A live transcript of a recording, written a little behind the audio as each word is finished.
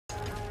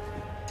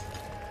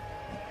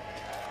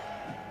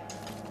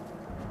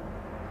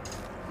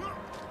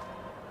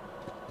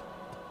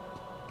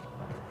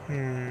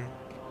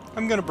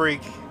I'm gonna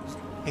break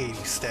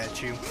Hades'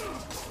 statue.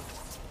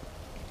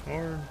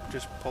 Or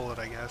just pull it,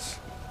 I guess.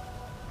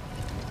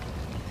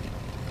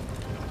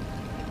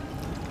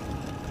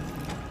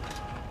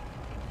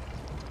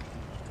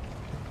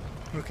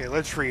 Okay,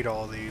 let's read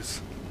all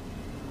these.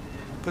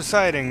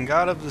 Poseidon,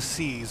 god of the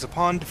seas.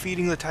 Upon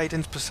defeating the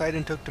Titans,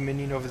 Poseidon took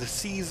dominion over the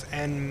seas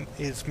and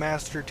is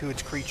master to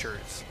its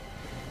creatures.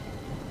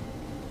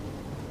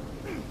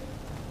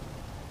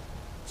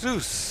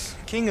 Zeus,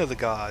 king of the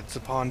gods.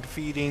 Upon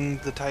defeating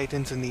the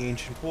Titans in the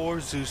ancient war,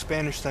 Zeus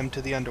banished them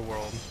to the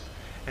underworld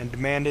and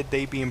demanded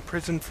they be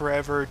imprisoned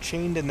forever,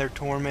 chained in their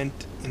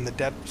torment in the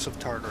depths of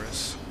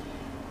Tartarus.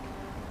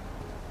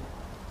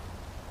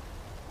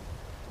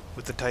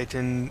 With the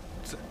Titans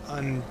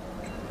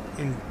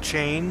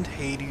enchained,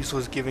 Hades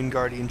was given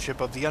guardianship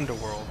of the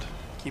underworld.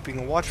 Keeping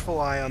a watchful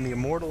eye on the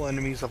immortal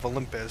enemies of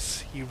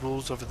Olympus, he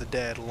rules over the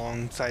dead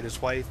alongside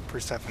his wife,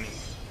 Persephone.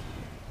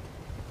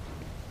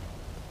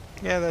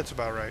 Yeah, that's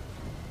about right.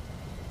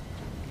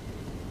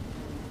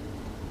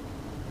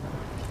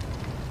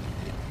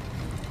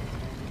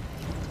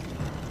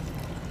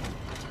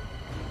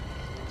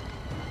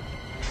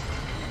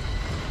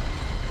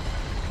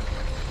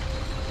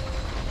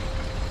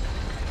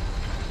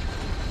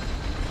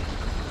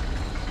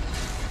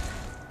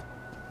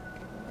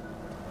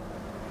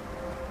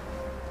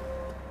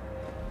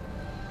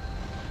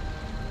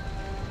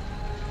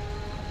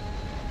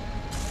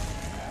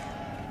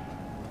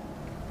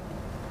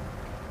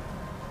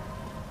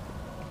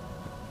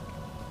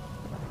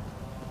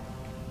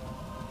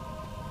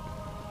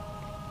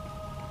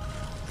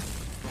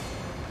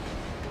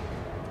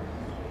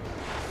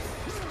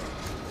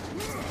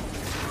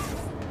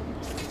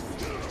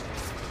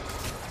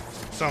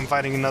 So I'm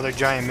fighting another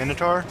giant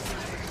minotaur?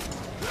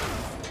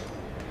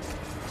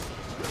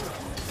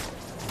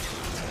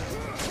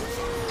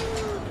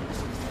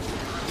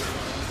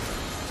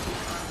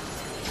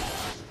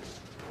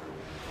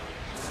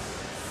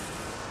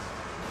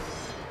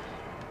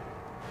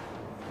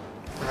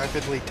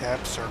 Rapidly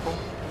tap circle?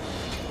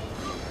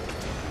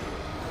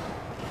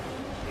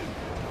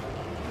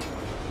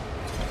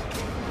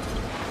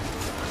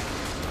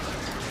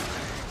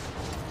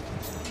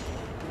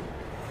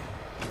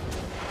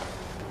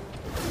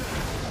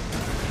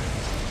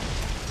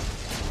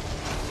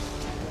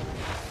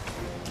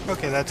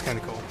 Okay, that's kind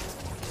of cool.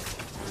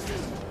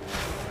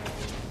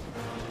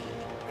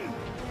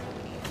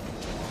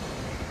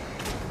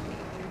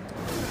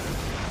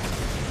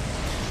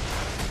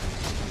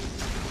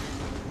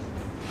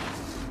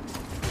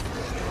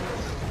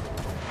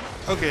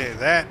 Okay,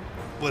 that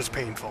was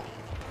painful.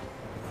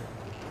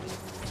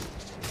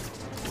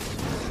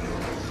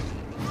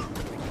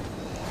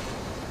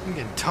 I'm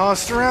getting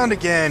tossed around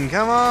again,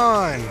 come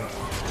on!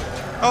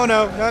 Oh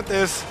no, not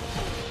this.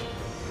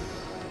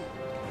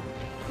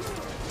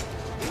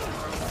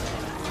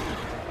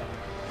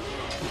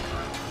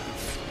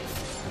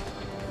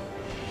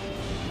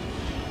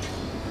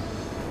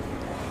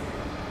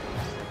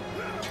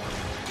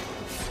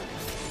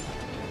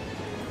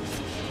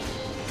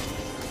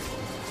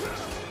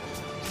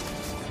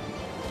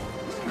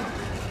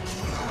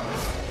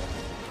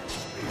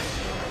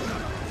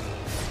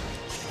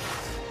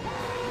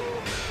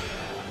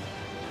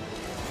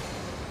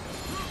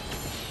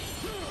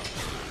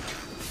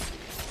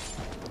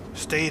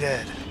 Stay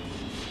dead.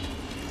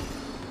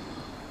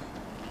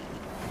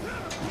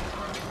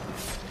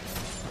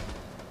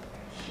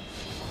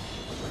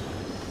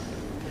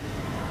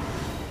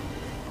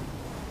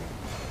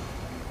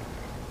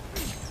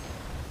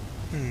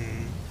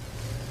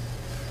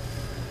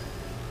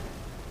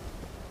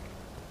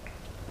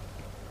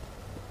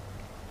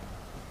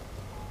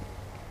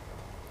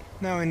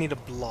 Now I need a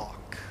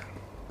block.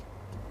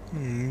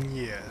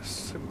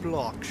 Yes, a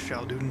block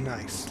shall do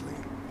nicely.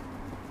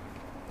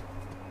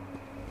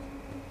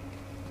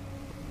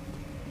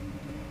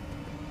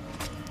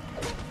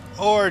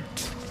 Or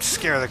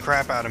scare the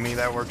crap out of me,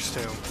 that works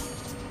too.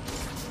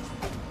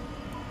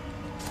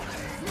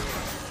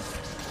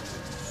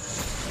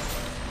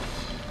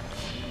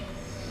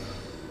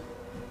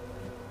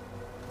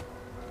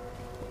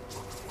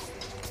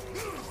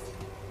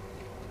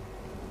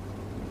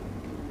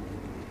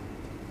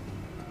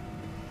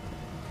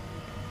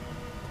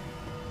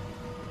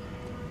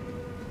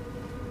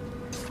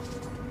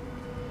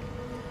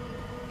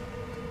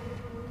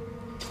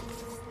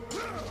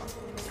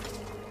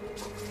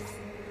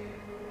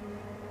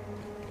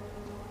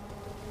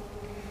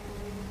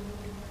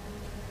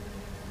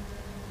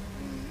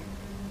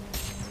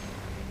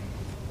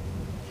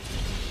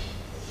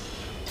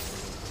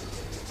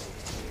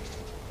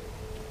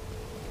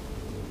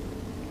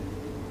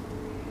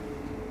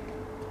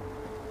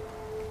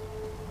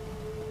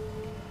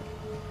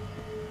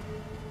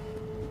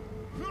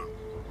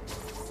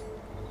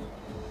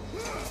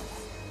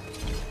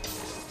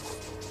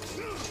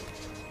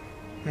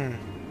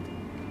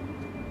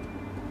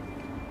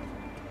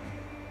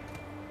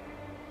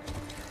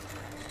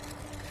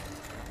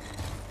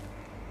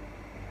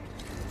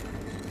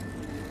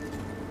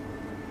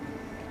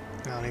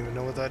 I don't even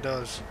know what that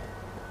does.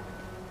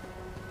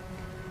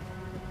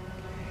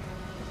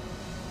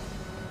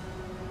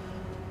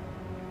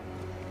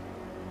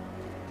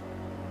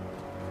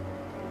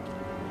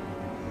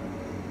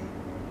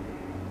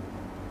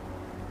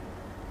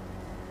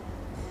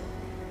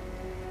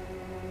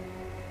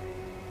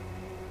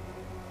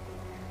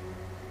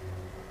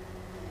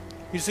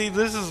 You see,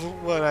 this is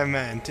what I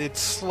meant.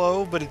 It's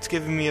slow, but it's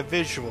giving me a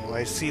visual.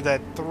 I see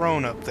that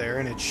throne up there,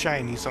 and it's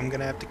shiny, so I'm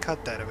gonna have to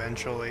cut that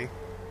eventually.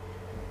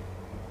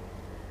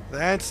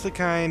 That's the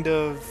kind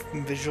of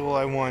visual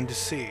I wanted to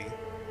see.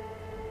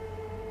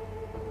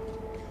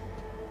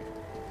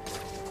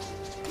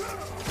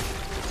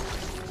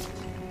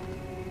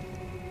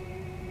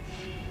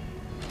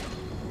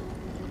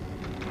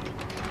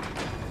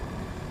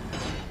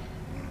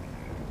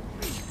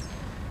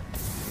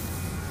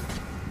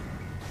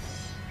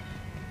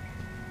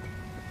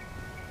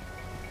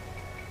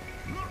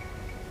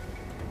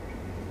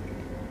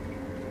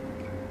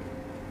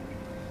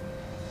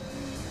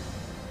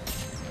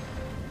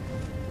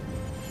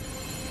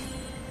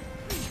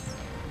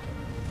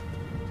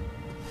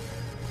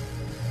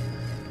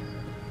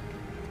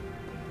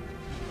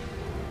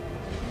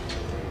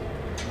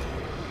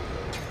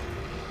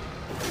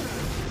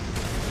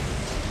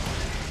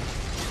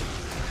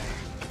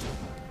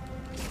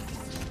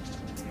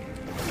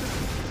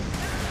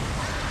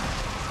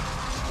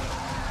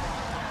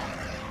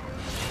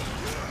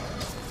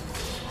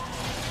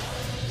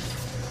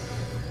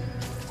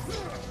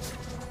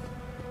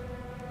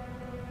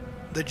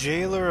 The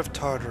Jailer of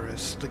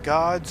Tartarus. The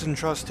gods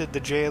entrusted the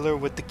jailer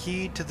with the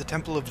key to the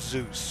Temple of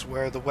Zeus,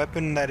 where the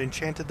weapon that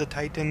enchained the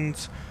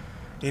Titans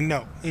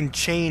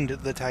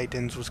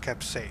was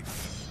kept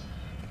safe.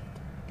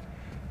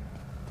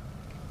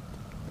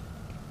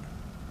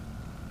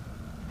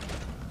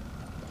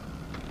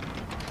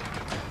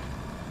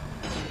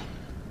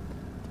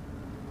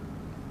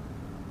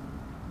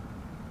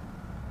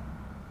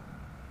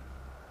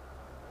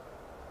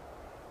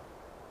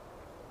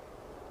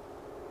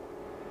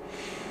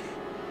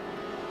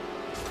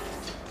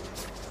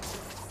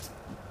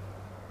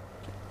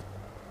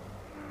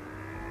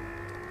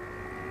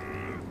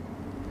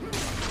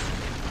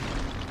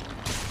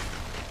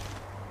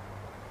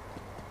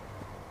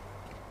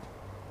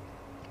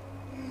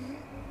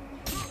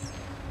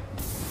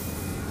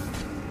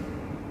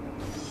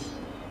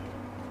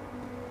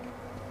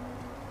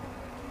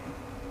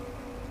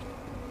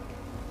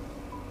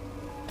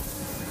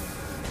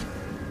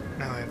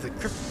 Now I have the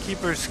Crypt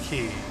Keeper's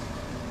key.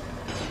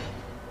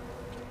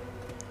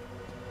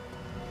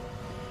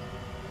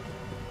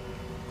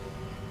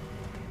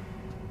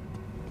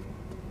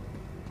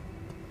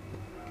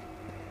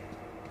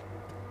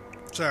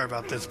 Sorry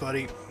about this,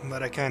 buddy,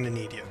 but I kinda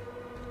need you.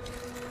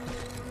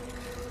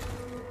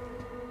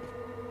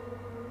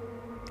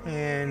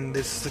 And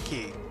this is the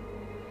key.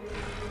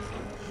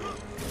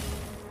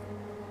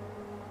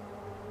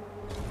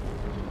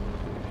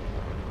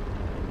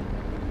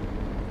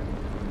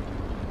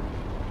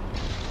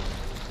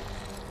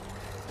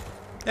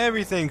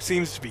 Everything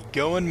seems to be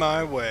going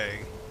my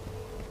way.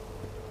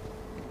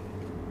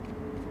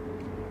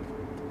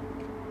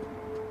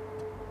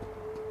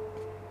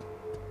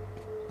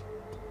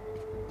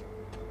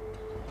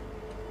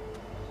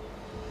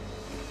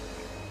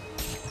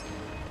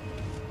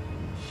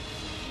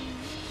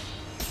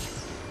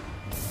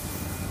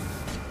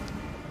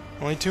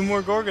 Only 2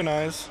 more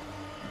Gorgonized.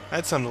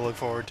 That's something to look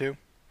forward to.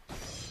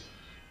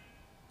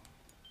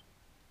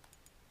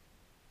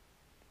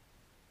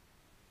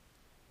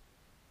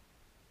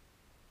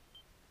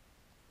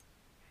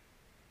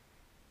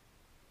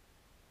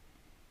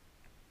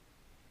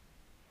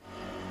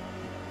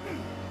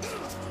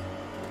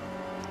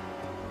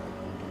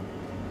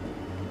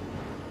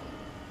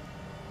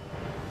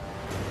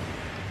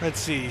 Let's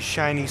see,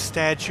 shiny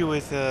statue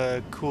with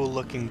a cool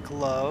looking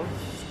glove.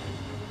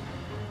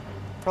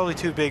 Probably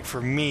too big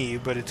for me,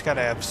 but it's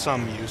gotta have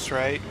some use,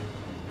 right?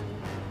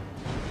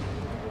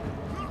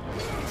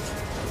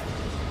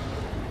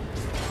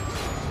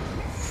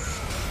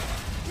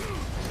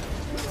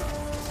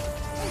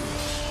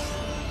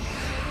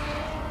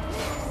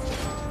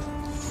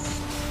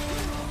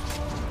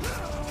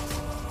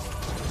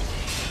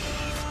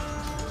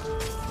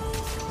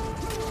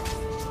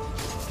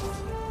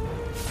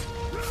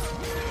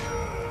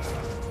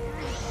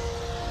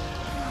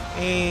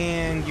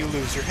 And you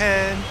lose your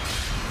head.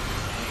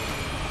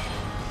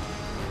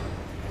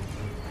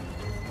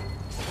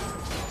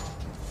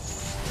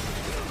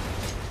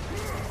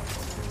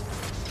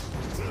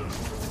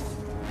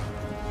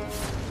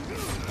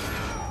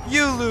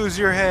 You lose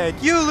your head.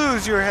 You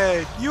lose your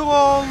head. You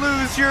all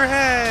lose your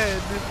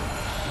head.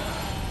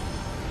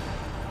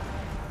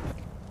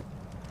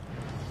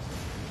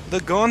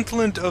 The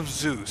Gauntlet of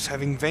Zeus.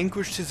 Having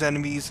vanquished his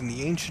enemies in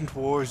the ancient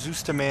war,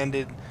 Zeus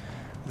demanded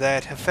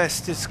that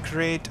Hephaestus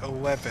create a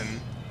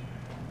weapon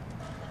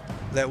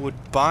that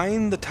would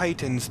bind the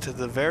Titans to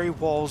the very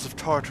walls of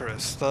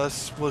Tartarus.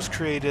 Thus was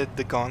created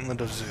the Gauntlet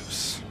of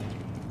Zeus.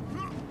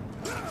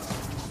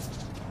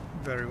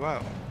 Very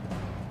well.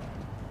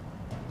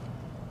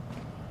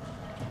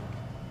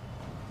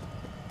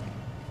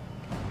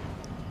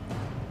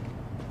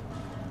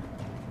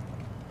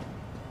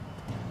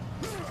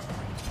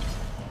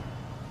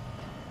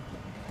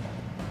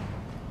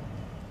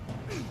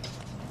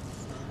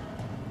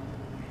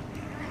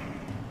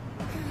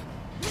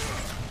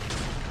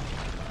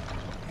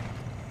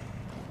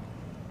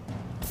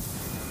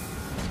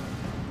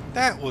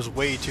 That was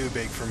way too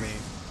big for me.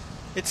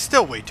 It's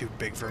still way too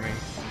big for me.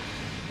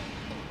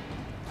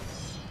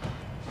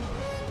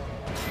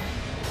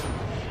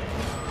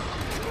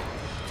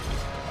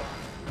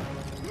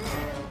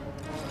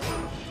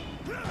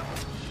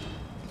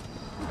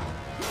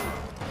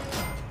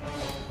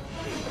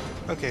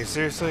 Okay,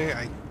 seriously,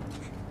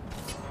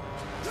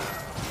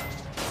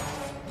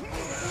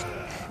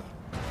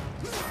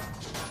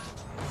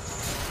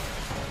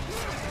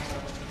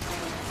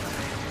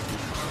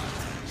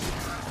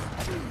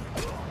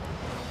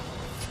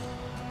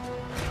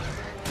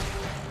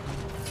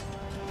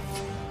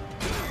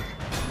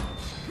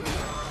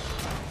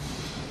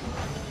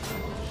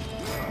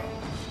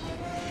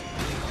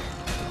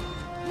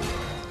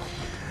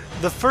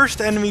 the first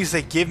enemies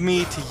they give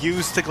me to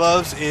use the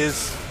gloves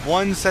is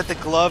ones that the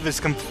glove is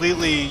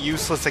completely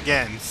useless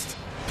against.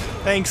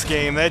 Thanks,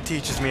 game. That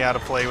teaches me how to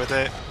play with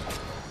it.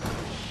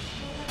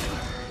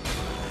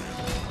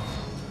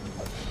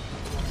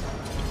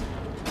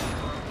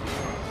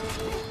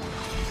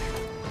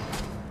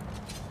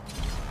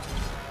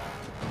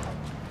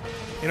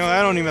 You know,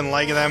 I don't even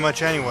like it that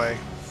much anyway.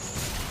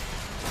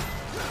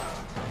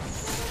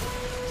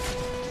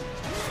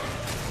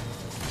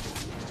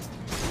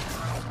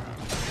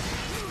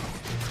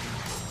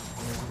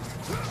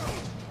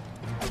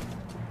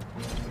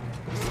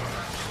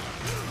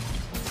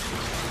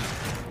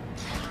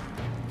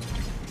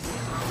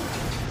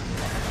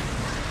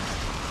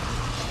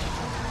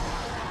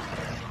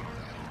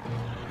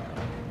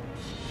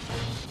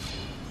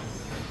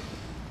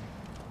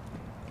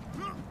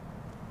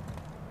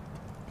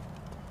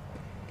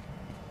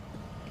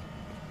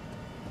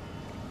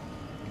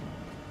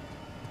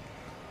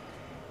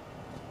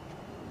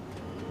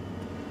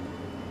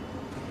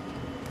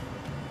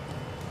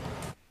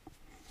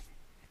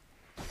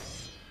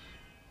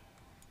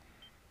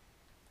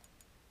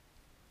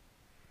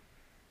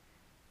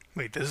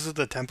 Wait, this is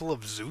the Temple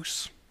of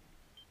Zeus?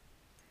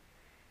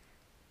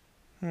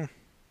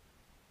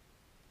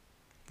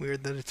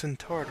 Weird that it's in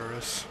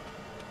Tartarus.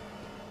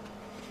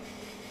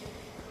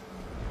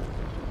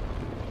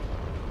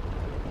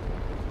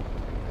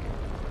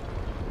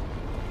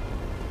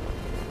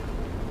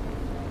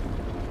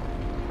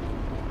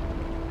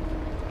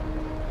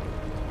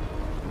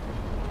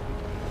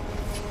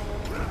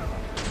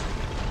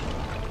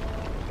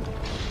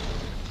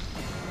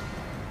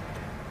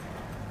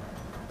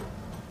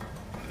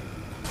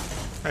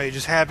 Oh, you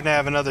just happen to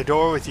have another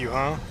door with you,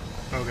 huh?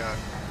 Oh god.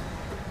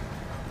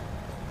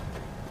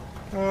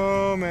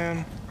 Oh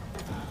man.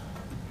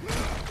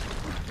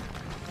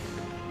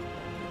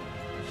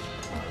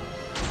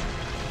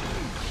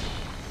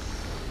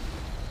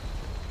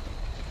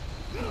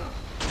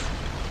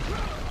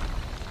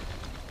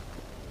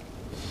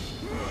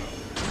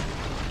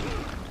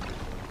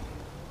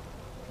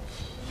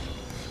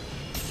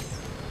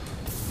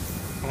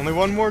 Only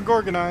one more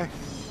Gorgonite.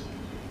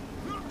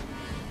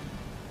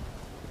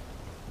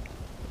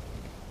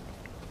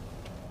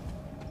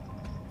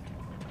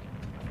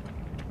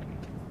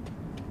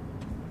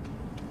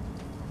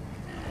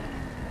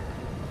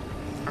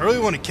 I really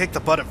want to kick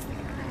the butt of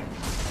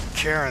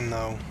Karen,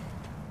 though.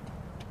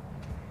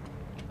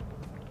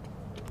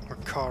 Or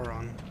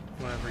Charon,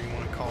 whatever you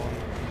want to call him.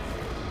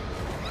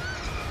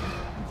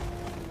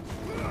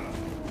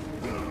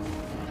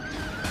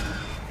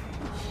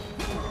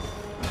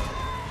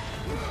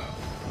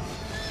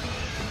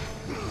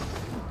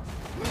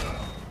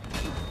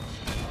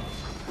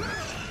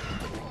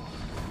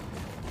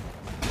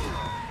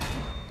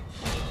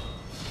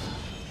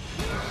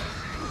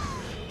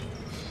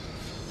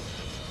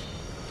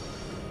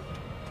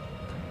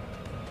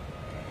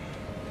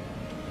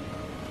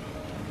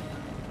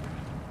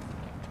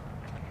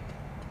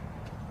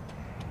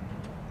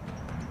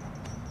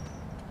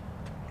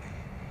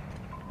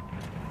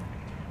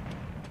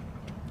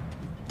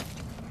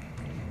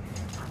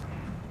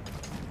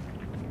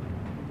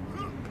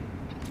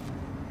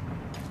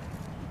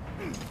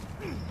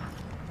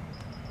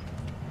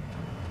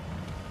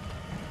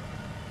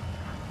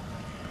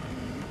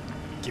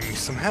 Give me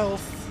some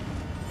health.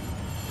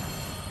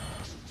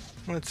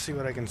 Let's see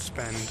what I can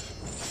spend.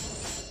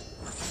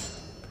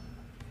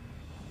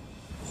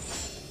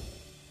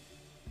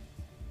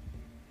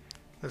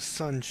 The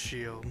sun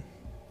shield.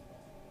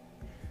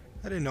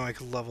 I didn't know I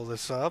could level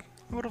this up.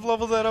 I would have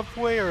leveled that up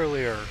way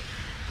earlier.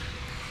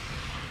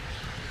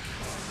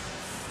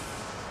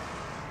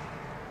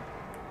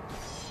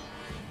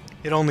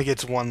 It only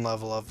gets one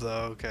level up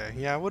though, okay.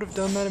 Yeah, I would have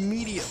done that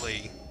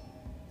immediately.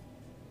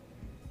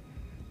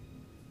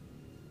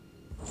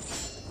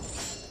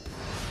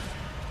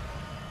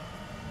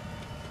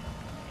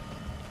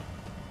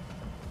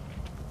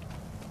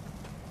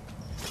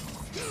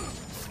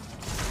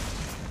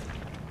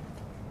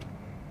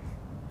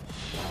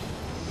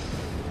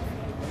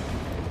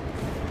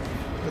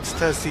 Let's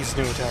test these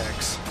new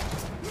attacks.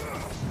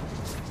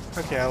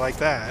 Okay, I like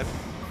that.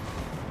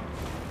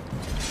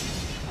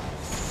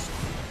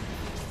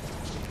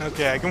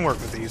 Okay, I can work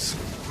with these.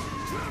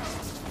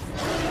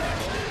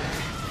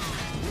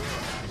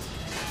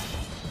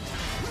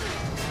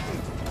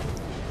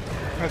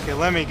 Okay,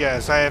 let me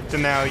guess. I have to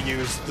now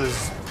use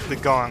the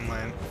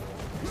gauntlet.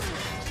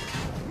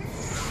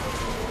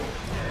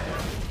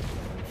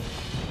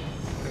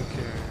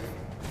 Okay.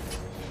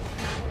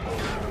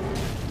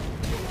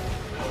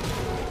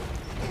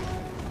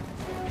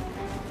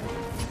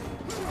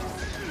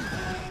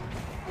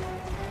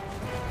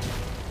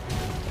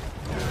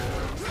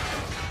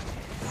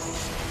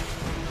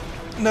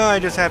 No, I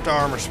just have to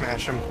armor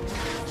smash him.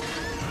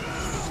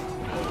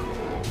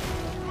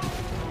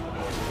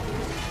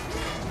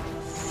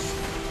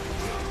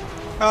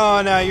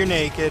 Oh, now you're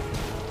naked.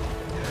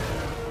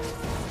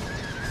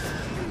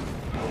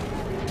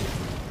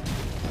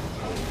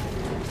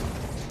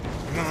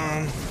 Come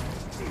on.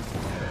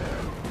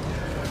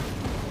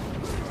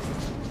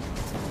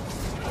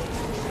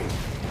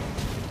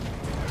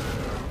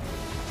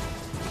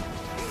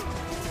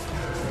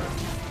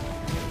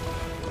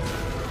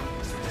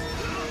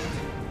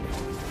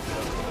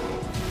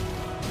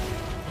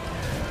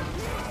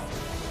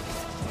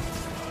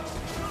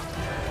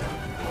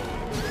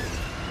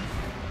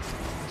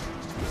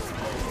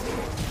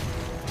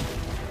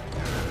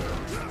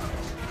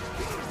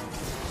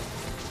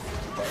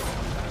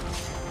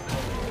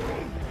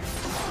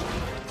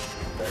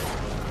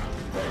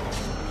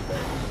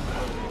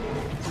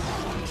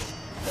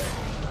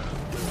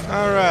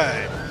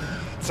 Alright.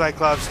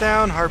 Cyclops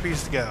down,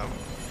 Harpies to go.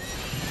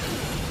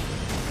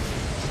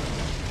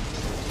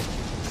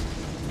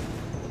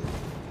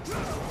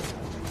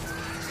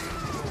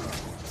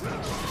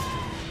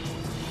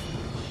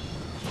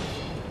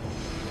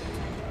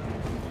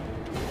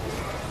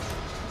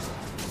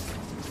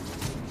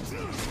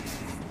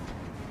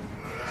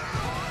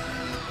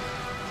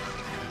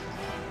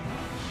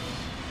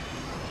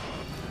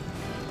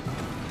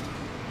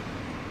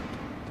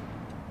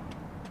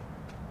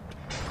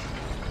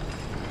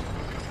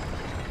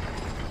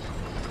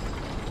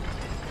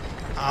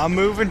 I'm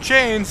moving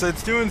chains,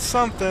 it's doing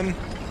something.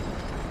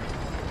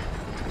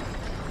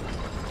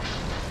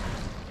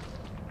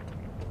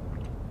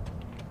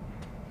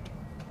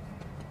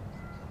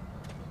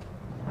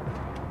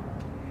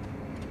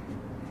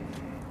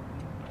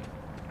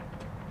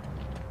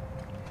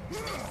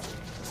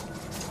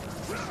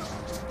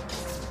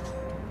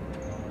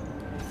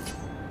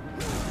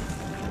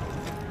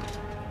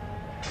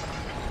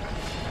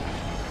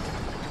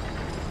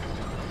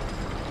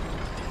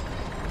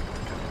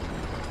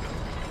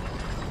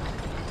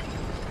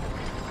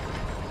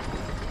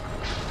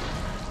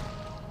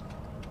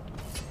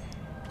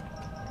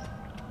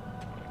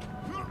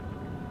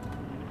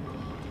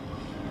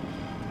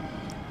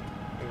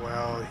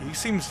 Well, he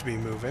seems to be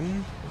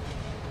moving.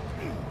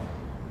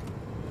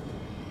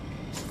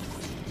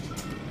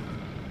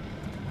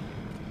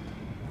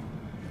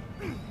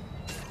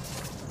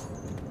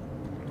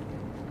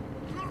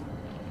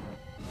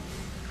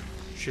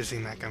 Should've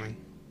seen that coming.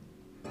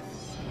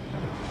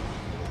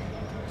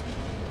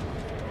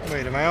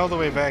 Wait, am I all the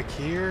way back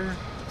here?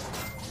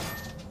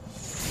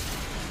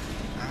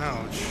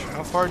 Ouch.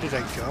 How far did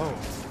I go?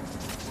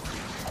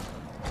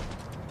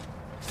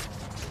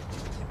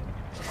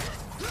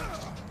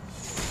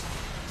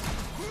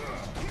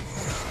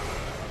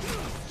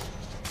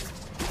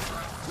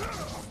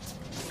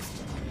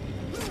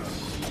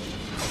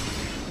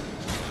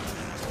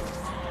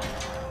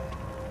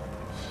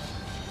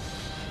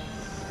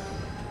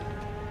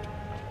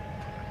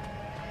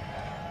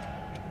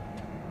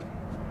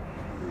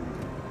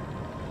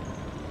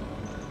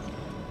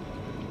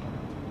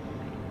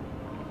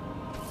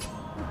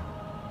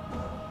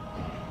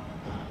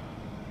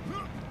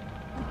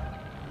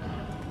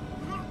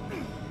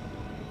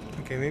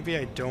 Okay, maybe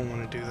I don't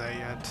want to do that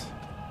yet.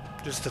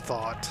 Just a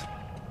thought.